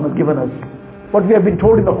Rasulullah Sallallahu Alaihi Wasallam has given us, what we have been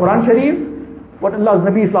told in the Quran Sharif, what Allah's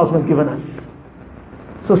Nabi Sallallahu Alaihi Wasallam has given us.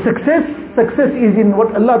 So success is in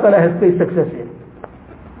what Allah Ta'ala has placed success in.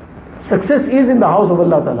 Success is in the house of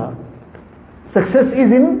Allah Ta'ala. Success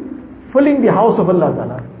is in filling the house of Allah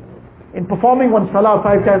Ta'ala, in performing one salah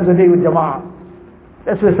 5 times a day with jama'ah.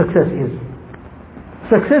 That's where success is.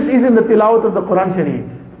 Success is in the tilawat of the Quran Sharif.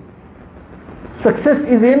 Success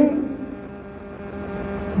is in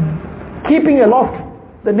keeping aloft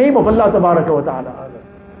the name of Allah Tabaraka wa Ta'ala,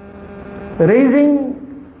 raising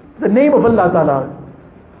the name of Allah Ta'ala,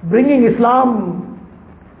 bringing Islam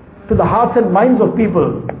to the hearts and minds of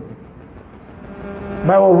people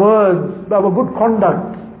by our words, by our good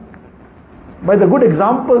conduct, by the good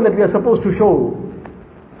example that we are supposed to show,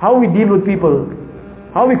 how we deal with people,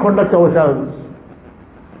 how we conduct ourselves,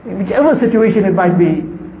 in whichever situation it might be,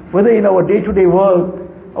 whether in our day-to-day work,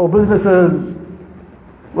 our businesses,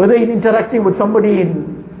 whether in interacting with somebody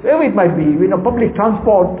in wherever it might be, in a public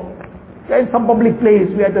transport, we are in some public place,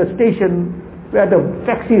 we are at a station, we are at a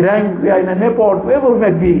taxi rank, we are in an airport, wherever we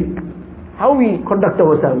might be, how we conduct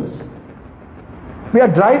ourselves. We are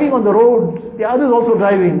driving on the road, the others also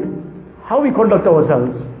driving, how we conduct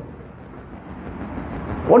ourselves.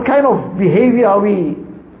 What kind of behavior are we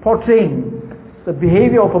portraying? The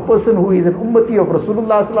behavior of a person who is an ummati of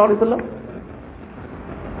Rasulullah Sallallahu Alaihi Wasallam.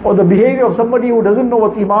 or the behavior of somebody who doesn't know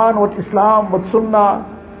what's Iman, what's Islam, what's Sunnah,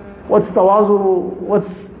 what's tawazu, what's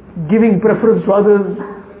giving preference to others,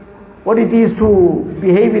 what it is to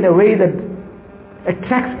behave in a way that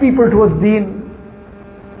attracts people towards deen.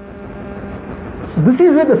 So this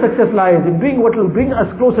is where the success lies, in doing what will bring us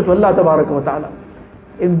closer to Allah Ta'ala,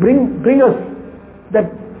 in bring us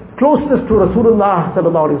that closeness to Rasulullah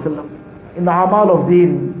Sallallahu Alaihi Wasallam, in the amal of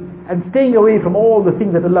deen, and staying away from all the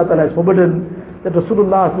things that Allah Ta'ala has forbidden, that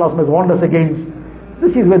Rasulullah Sallallahu Alaihi Wasallam has warned us against.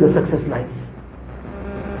 This is where the success lies.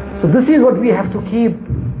 So this is what we have to keep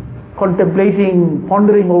contemplating,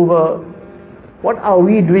 pondering over. What are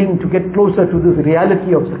we doing to get closer to this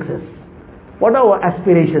reality of success? What are our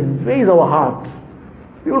aspirations? Where is our heart?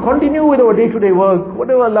 We will continue with our day-to-day work.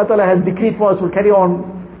 Whatever Allah Ta'ala has decreed for us will carry on.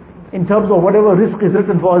 In terms of whatever risk is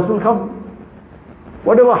written for us will come.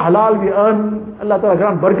 Whatever halal we earn, Allah Ta'ala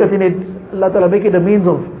grant barakat in it. Allah Ta'ala make it a means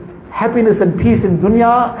of happiness and peace in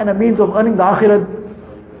dunya and a means of earning the akhirat.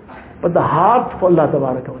 But the heart for Allah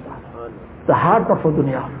Ta'ala. The heart not for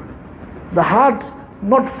dunya. The heart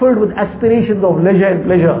not filled with aspirations of leisure and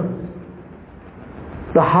pleasure.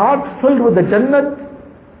 The heart filled with the Jannat.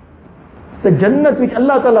 The Jannat which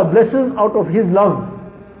Allah Ta'ala blesses out of His love.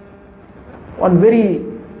 One very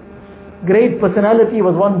great personality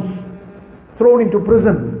was once thrown into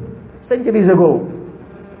prison centuries ago.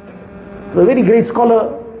 He was a very great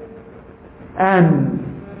scholar and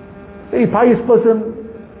very pious person.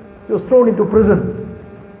 He was thrown into prison.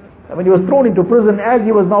 And when he was thrown into prison, as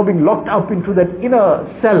he was now being locked up into that inner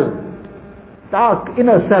cell, dark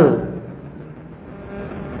inner cell,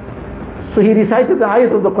 so he recited the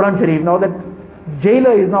ayat of the Quran Sharif. Now that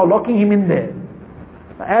jailer is now locking him in there.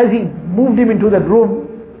 As he moved him into that room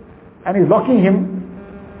and is locking him,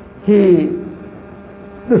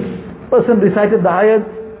 this person recited the ayat,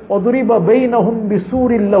 وَضُرِبَ بَيْنَهُمْ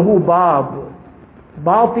بِسُورٍ لَهُ بَابٍ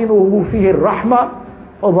بَاطِنُهُ فِيهِ الرَّحْمَةِ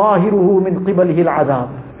وَظَاهِرُهُ مِنْ قِبَلِهِ الْعَذَابِ.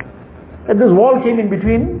 And this wall came in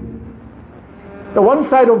between. The one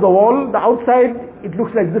side of the wall, the outside, it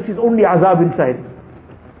looks like this is only azab inside.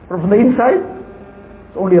 But from the inside,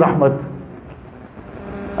 it's only rahmat.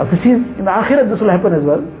 This is, in the akhirat this will happen as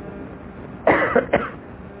well.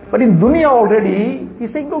 But in dunya already,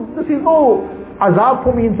 he's saying, look, this is no azab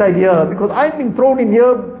for me inside here, because I'm being thrown in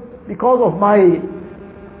here because of my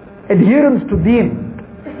adherence to deen.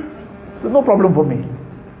 There's no problem for me.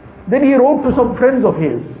 Then he wrote to some friends of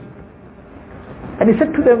his, and he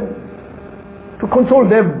said to them, to console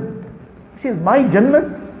them, he says, my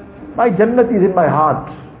Jannat is in my heart.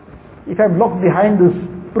 If I'm locked behind this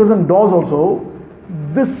prison doors also,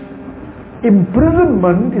 this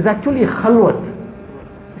imprisonment is actually khalwat.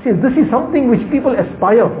 He says, this is something which people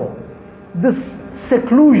aspire for. This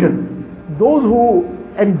seclusion, those who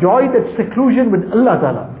enjoy that seclusion with Allah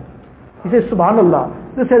Ta'ala. He says,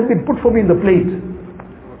 subhanallah, this has been put for me in the plate.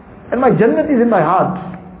 And my Jannat is in my heart.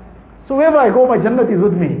 So wherever I go, my Jannat is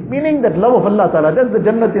with me. Meaning that love of Allah Ta'ala, that's the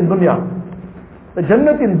Jannat in dunya. The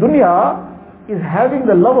Jannat in dunya is having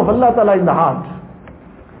the love of Allah Ta'ala in the heart.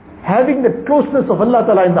 Having the closeness of Allah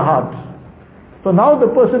Ta'ala in the heart. So now the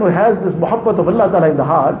person who has this muhabbat of Allah Ta'ala in the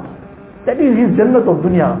heart, that is his Jannat of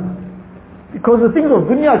dunya. Because the things of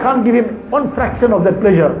dunya can't give him one fraction of that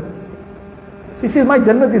pleasure. He says, my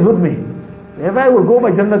Jannat is with me. Wherever I will go,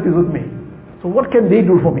 my Jannat is with me. So what can they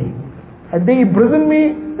do for me? And they imprison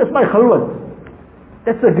me, that's my khalwat.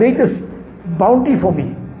 That's the greatest bounty for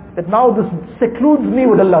me. That now this secludes me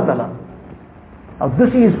with Allah Ta'ala. Now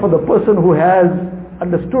this is for the person who has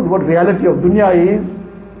understood what reality of dunya is,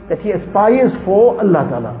 that he aspires for Allah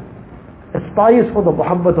Ta'ala. Aspires for the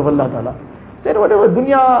muhabbat of Allah Ta'ala. Then whatever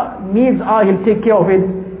dunya needs are, he'll take care of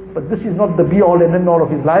it. But this is not the be all and end all of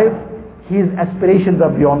his life. His aspirations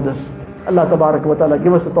are beyond this. Allah Tabarak wa Ta'ala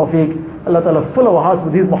give us the tawfiq. Allah Ta'ala fill our hearts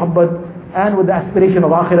with his muhabbat and with the aspiration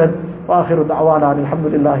of akhirat. Wa akhiru da'wana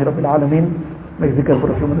alhamdulillahi rabbil alameen. Make zikr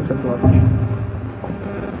for a few minutes and to our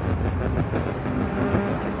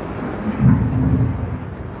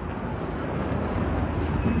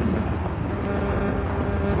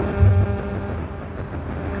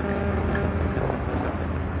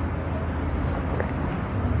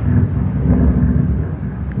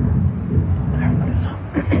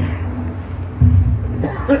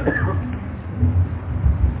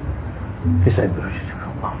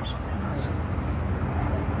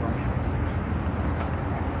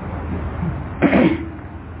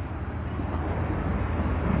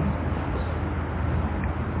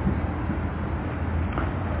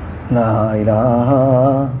لا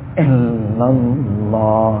إله إلا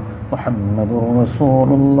الله محمد رسول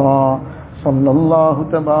الله صلى الله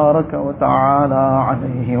تبارك وتعالى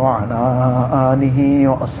عليه وعلى آله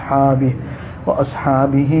وأصحابه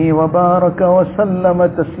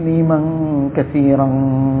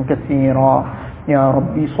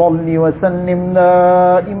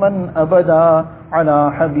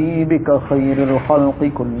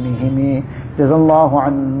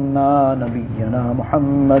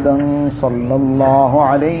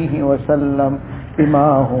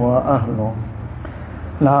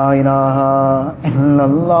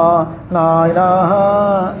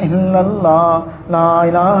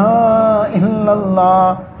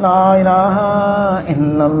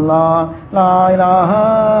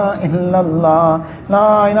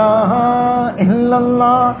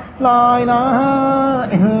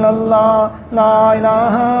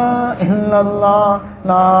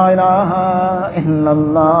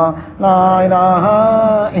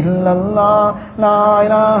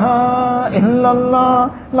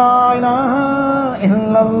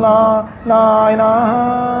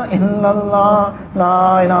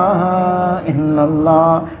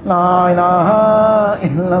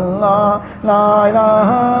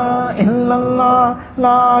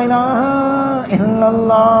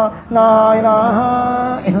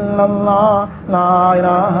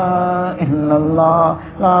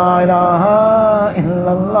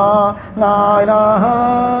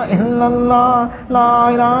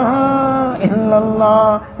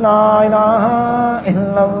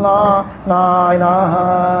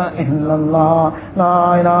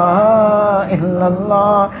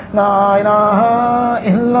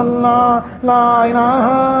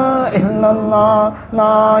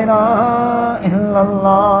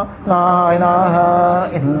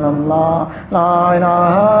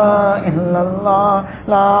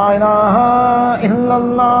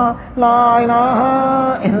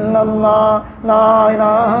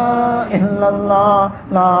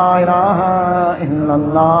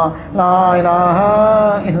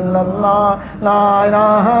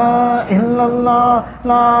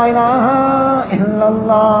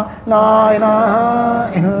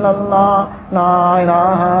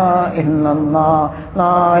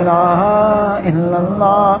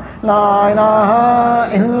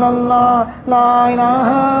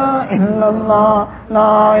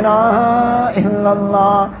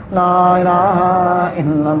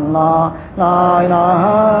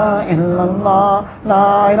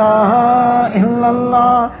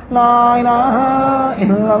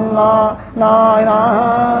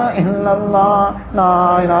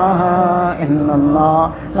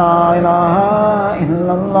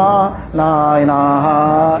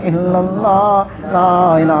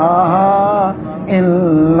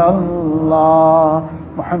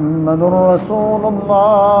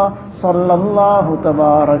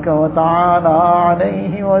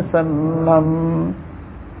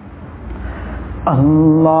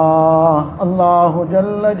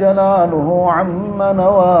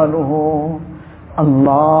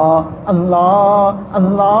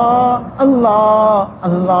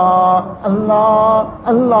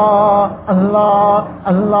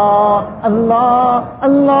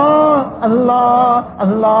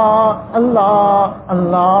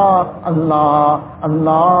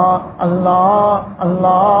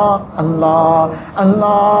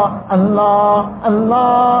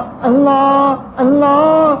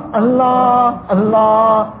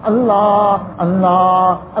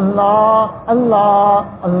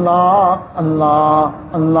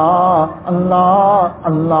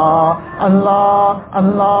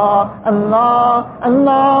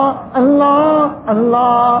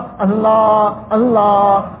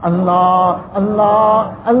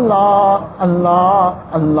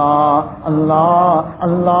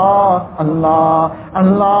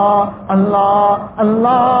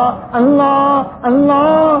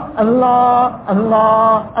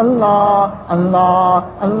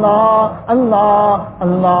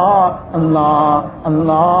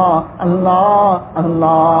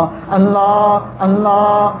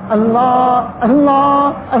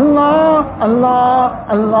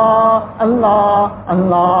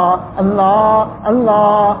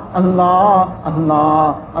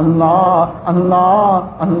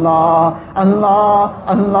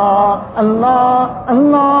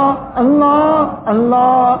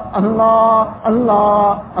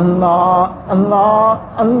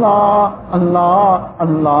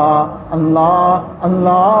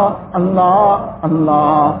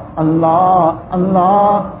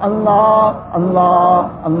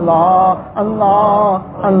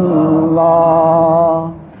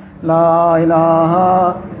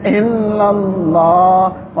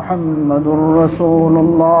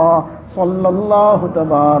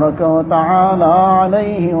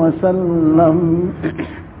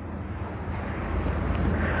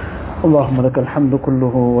اللهم لك الحمد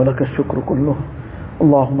كله ولك الشكر كله.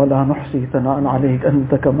 اللهم لا نحصي ثناء عليك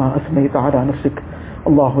أنت كما أثنيت على نفسك.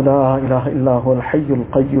 الله لا إله إلا هو الحي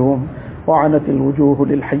القيوم وعنت الوجوه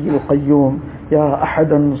للحي القيوم. يا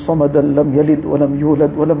أحدا صمدا لم يلد ولم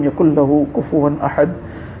يولد ولم يكن له كفوا أحد.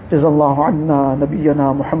 جزا الله عنا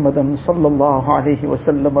نبينا محمدا صلى الله عليه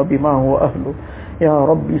وسلم بما هو أهله. يا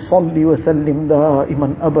رب صل وسلم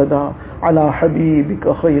دائما أبدا على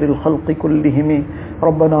حبيبك خير الخلق كلهم.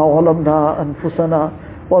 ربنا ظلمنا أنفسنا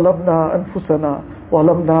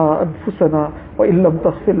وإن لم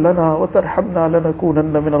تغفر لنا وترحمنا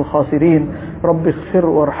لنكونن من الخاسرين. رب اغفر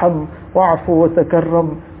وارحم واعف وتكرم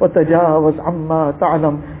وتجاوز عما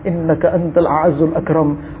تعلم إنك أنت الأعز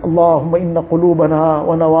الأكرم. اللهم إن قلوبنا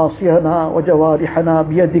ونواصينا وجوارحنا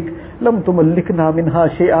بيدك لم تملكنا منها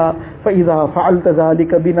شيئا، فإذا فعلت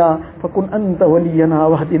ذلك بنا فكن أنت ولينا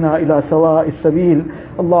واهدنا إلى سواء السبيل.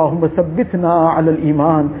 اللهم ثبتنا على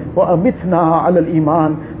الإيمان وأمتنا على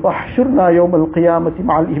الإيمان واحشرنا يوم القيامة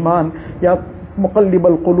مع الإيمان. يا مقلب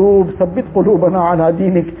القلوب ثبت قلوبنا على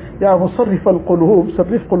دينك. يا مصرف القلوب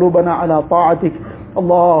صرف قلوبنا على طاعتك.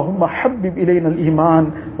 اللهم حبب إلينا الإيمان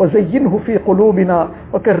وزينه في قلوبنا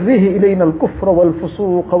وكره إلينا الكفر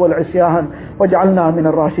والفسوق والعصيان واجعلنا من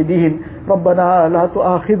الراشدين. ربنا لا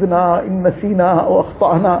تؤاخذنا إن نسينا أو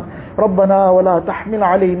أخطأنا. ربنا ولا تحمل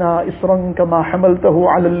علينا إصرا كما حملته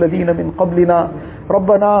على الذين من قبلنا.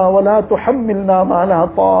 ربنا ولا تحملنا ما لا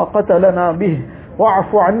طاقة لنا به.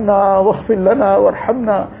 واعف عنا واغفر لنا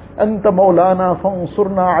وارحمنا أنت مولانا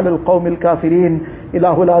فانصرنا على القوم الكافرين.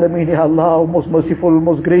 Ilahul Alameen, Ya Allah, most merciful,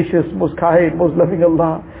 most gracious, most kind, most loving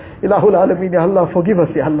Allah. Ilahul Alameen, Ya Allah, forgive us,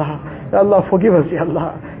 Ya Allah. Ya Allah, forgive us, Ya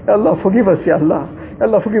Allah. Ya Allah, forgive us, Ya Allah. Ya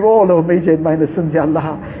Allah, forgive all our major and minor sins, Ya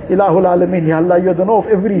Allah. Ilahul Alameen, Ya Allah, you know of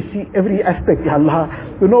every aspect, Ya Allah.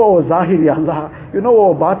 You know our Zahir, Ya Allah. You know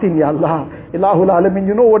our Batin, Ya Allah. Ilahul Alameen,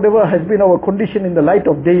 you know whatever has been our condition in the light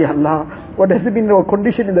of day, Ya Allah. What has been our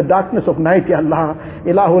condition in the darkness of night, Ya Allah.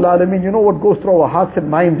 Ilahul Alameen, you know what goes through our hearts and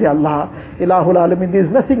minds, Ya Allah. Ilahul Alameen, there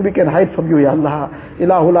is nothing we can hide from you, Ya Allah.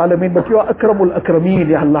 Ilahul Alameen, but you are Akramul Akrameen,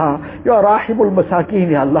 Ya Allah. You are Rahimul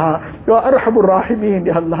Masakin, Ya Allah. You are Arhamul Rahimeen,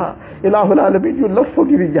 Ya Allah. Ilahul Alameen, you love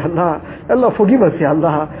forgiving, Ya Allah. Allah, forgive us, Ya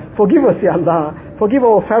Allah. Forgive us, Ya Allah. Forgive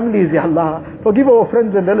our families, Ya Allah. Forgive our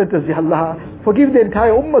friends and relatives, Ya Allah. Forgive the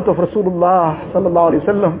entire ummah of Rasulullah sallallahu alayhi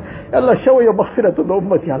wa sallam. Ya Allah, shower your maghfirat on the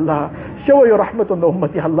ummah, Ya Allah. Shower your rahmat on the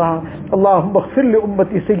ummah, Ya Allah. Allahumma ighfir li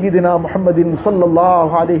ummati Sayyidina Muhammadin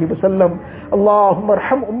sallallahu alayhi wa sallam. Allahumma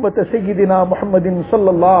arham ummata Sayyidina Muhammadin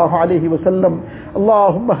sallallahu alayhi wa sallam.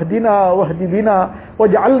 Allahumma hdina wahdi bina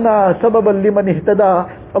waj'alna sababan liman ihtada.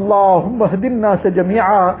 Allahumma hdin nas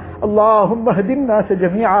jami'a. Allahumma hdin nas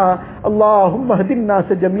jami'a. Allahumma hdin nas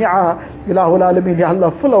jami'a. Ilahul Alameen, Ya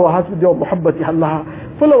Allah, fill our hearts with your muhabbat, Ya Allah.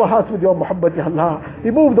 Fill our hearts with your muhabbat, Ya Allah.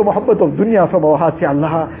 Remove the muhabbat of dunya from our hearts, Ya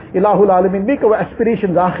Allah. Ilahul Alameen, make our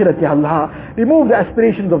aspirations akhirat, Ya Allah. Remove the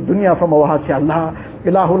aspirations of dunya from our hearts, Ya Allah.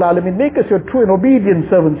 Ilahul Alameen, make us your true and obedient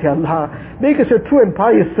servants, Ya Allah. Make us your true and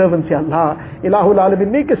pious servants, Ya Allah. Ilahul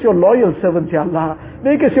Alameen, make us your loyal servants, Ya Allah.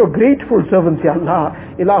 Make us your grateful servants, Ya Allah.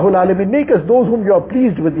 Ilahul Alameen, make us those whom you are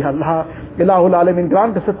pleased with, Ya Allah. Ilahul Alameen,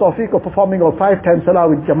 grant us the tawfiq of performing our 5 times salah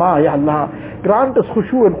with jama'ah, Ya Allah. Grant us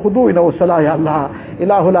khushu and khudu in our salah, Ya Allah.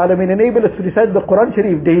 Ilahul Alameen, enable us to recite the Quran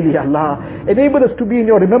Sharif daily, Ya Allah. Enable us to be in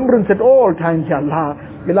your remembrance at all times, Ya Allah.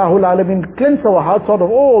 Ilahul Alameen, cleanse our hearts out of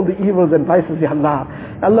all the evils and vices, Ya Allah.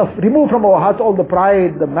 Allah, remove from our hearts all the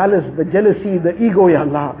pride, the malice, the jealousy, the ego, Ya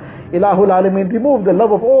Allah. Ilahul Alameen, remove the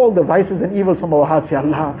love of all the vices and evils from our hearts, Ya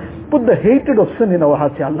Allah. Put the hatred of sin in our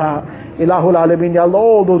hearts, Ya Allah. Ilahul Alameen, Ya Allah,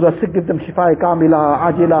 all those who are sick, give them shifa kamila,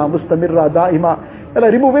 ajila, mustamirra, daima. Allah,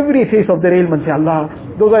 remove every trace of their ailments, Ya Allah.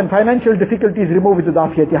 Those are in financial difficulties, remove it with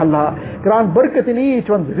afiyat, Ya Allah. Grant barakat in each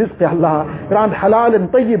one's rizq, Ya Allah. Grant halal and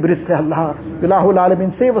tayyib rizq, Ya Allah. Ilahul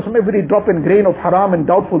Alameen, save us from every drop and grain of haram and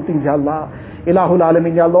doubtful things, Ya Allah. Ilahul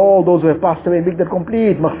Alameen, Ya Allah, all those who have passed away, make their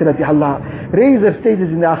complete maghfirat, Ya Allah. Raise their stages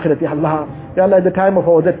in the akhirat, Ya Allah. Ya Allah, at the time of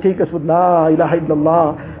our death, take us with La ilaha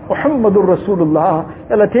illallah Muhammadur Rasulullah.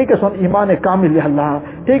 Ya Allah, take us on Iman Kamil, Ya Allah.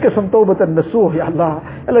 Take us on Tawbat and Nasuh, Ya Allah.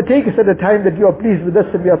 Ya Allah, take us at a time that you are pleased with us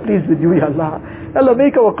and we are pleased with you, Ya Allah. Ya Allah,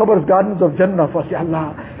 make our qabrs gardens of Jannah for us, Ya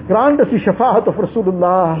Allah. Grant us the shafaat of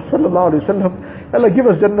Rasulullah sallallahu alayhi wa sallam. Ya Allah, give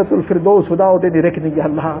us Jannatul Firdaus without any reckoning, Ya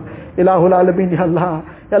Allah. Ilahul Alameen, Ya Allah.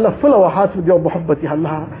 Ya Allah, fill our hearts with your muhabbat, Ya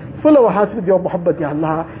Allah. Fill our hearts with your muhabbat, Ya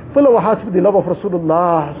Allah. Fill our hearts with the love of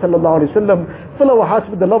Rasulullah sallallahu alayhi wa sallam. Fill our hearts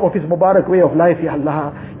with the love of his Mubarak way of life, Ya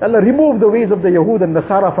Allah. Ya Allah, remove the ways of the Yahud and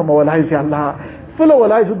Nasara from our lives, Ya Allah. Fill our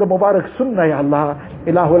lives with the Mubarak Sunnah, Ya Allah.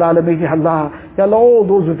 Ilahul Alameen, Ya Allah. Ya Ya Allah, all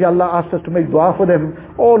those who, Ya Allah, asked us to make dua for them,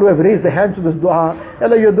 all who have raised their hands to this dua, Ya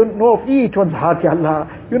Allah, you don't know of each one's heart, Ya Allah.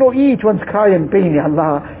 You know each one's cry and pain, Ya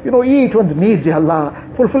Allah. You know each one's needs, Ya Allah.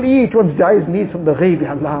 Fulfill each one's jaiz needs from the ghaib,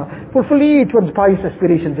 Ya Allah. Fulfill each one's pious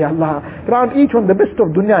aspirations, Ya Allah. Grant each one the best of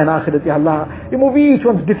dunya and akhirat, Ya Allah. Remove each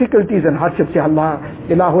one's difficulties and hardships, Ya Allah.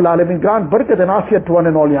 Ilahul Alamin, grant barakat and afiyat to one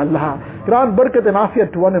and all, Ya Allah. Grant barakat and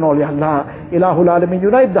afiyat to one and all, Ya Allah. Ilahul Alamin,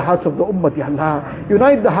 unite the hearts of the ummah, Ya Allah.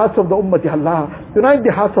 Unite the hearts of the ummah, Ya Allah. Unite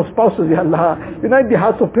the hearts of spouses, Ya Allah. Unite the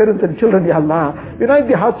hearts of parents and children, Ya Allah. Unite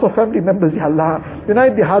the hearts of family members, Ya Allah.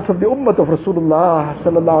 Unite the hearts of the ummah of Rasulullah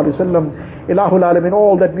sallallahu alaihi wasallam. Ilahul Alamin,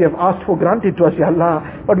 all that we have asked for granted to us, Ya Allah.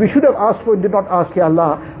 But we should have asked for and did not ask, Ya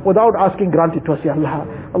Allah. Without asking, granted to us, Ya Allah.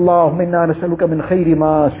 Allahumma inna nas'aluka min khayri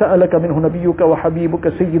ma sa'alaka minhu nabiyyuka wa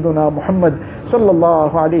habibuka sayyiduna Muhammad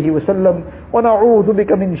sallallahu alayhi wa sallam. Wa na'udhu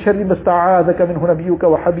bika min sharri ma sta'adhaka minhu nabiyyuka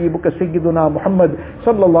wa habibuka sayyiduna Muhammad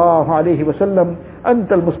sallallahu alayhi wa sallam.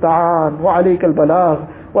 Anta al-musta'an wa alayka al-balagh.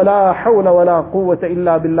 ولا حول ولا قوة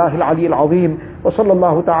إلا بالله العلي العظيم وصلى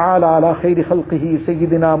الله تعالى على خير خلقه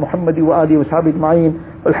سيدنا محمد وآله وصحبه أجمعين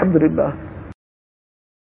والحمد لله.